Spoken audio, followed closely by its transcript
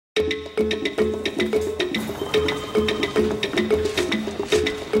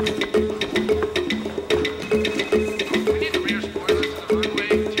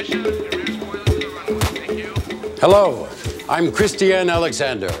Hello, I'm Christiane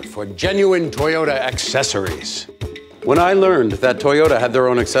Alexander for Genuine Toyota Accessories. When I learned that Toyota had their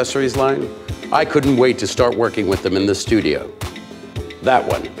own accessories line, I couldn't wait to start working with them in the studio. That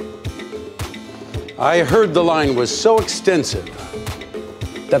one. I heard the line was so extensive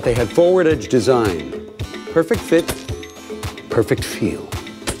that they had forward edge design, perfect fit, perfect feel.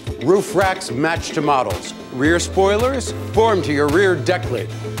 Roof racks match to models, rear spoilers form to your rear deck lid,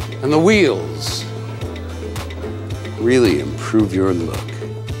 and the wheels really improve your look.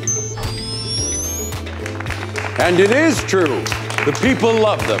 And it is true, the people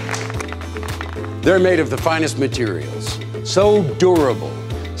love them. They're made of the finest materials, so durable,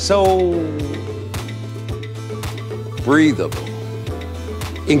 so breathable.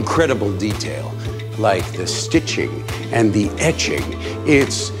 Incredible detail, like the stitching and the etching.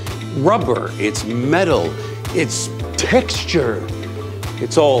 It's rubber, it's metal, it's texture.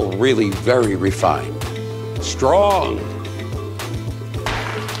 It's all really very refined. Strong.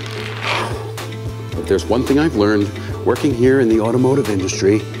 But there's one thing I've learned working here in the automotive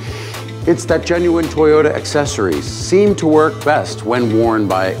industry. It's that genuine Toyota accessories seem to work best when worn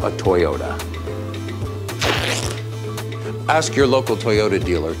by a Toyota. Ask your local Toyota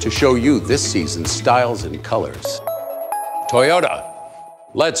dealer to show you this season's styles and colors. Toyota,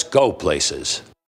 let's go places.